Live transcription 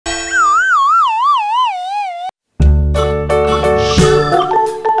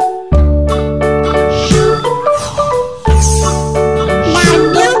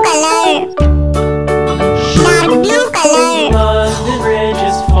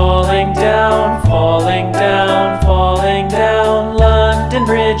falling down, falling down. London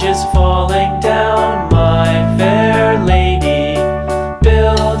Bridge is falling down. My fair lady,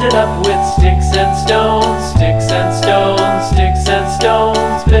 build it up with sticks and stones, sticks and stones, sticks and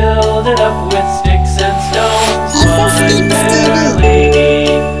stones. Build it up with sticks and stones, my fair lady.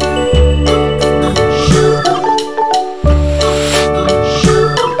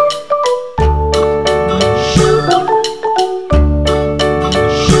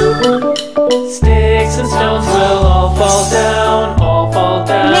 Sticks and stones will all fall down, all fall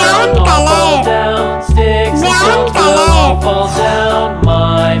down, all fall down. Sticks and stones will all fall down,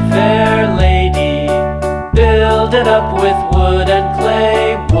 my fair lady. Build it up with wood and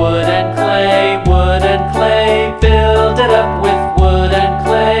clay, wood and clay, wood and clay. Build it up with wood and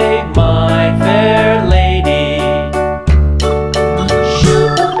clay, my fair lady.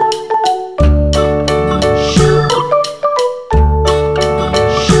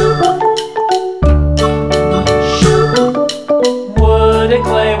 Wood and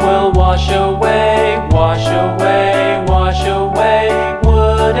clay will wash away, wash away, wash away.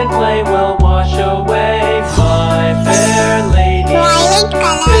 Wood and clay will wash away, my fair lady.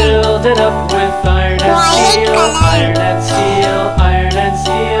 Build it up with iron and steel, iron and steel, iron and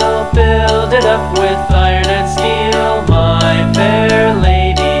steel. Build it up with iron and steel, my fair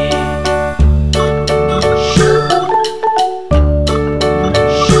lady.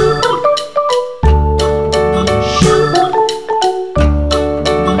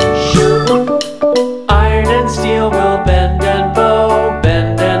 Iron and steel will bend and bow,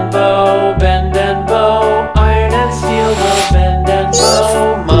 bend and bow, bend and bow. Iron and steel will bend and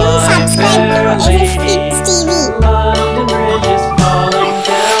bow, my fair lady. London Bridge is falling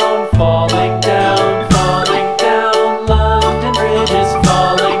down, falling down, falling down. London Bridge is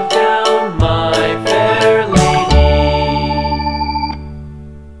falling down, my fair lady.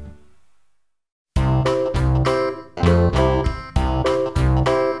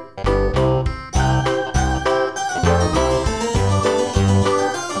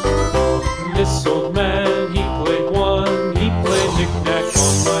 This old man, he played one. He played knick-knack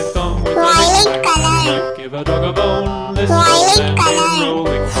on my thumb with a knick-knack. Give a dog a bone. This old man came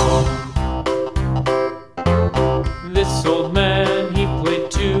rolling home. This old man, he played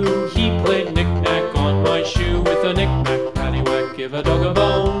two. He played knick-knack on my shoe with a knick-knack, paddywhack. Give a dog a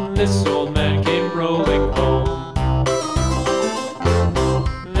bone. This old man came rolling home.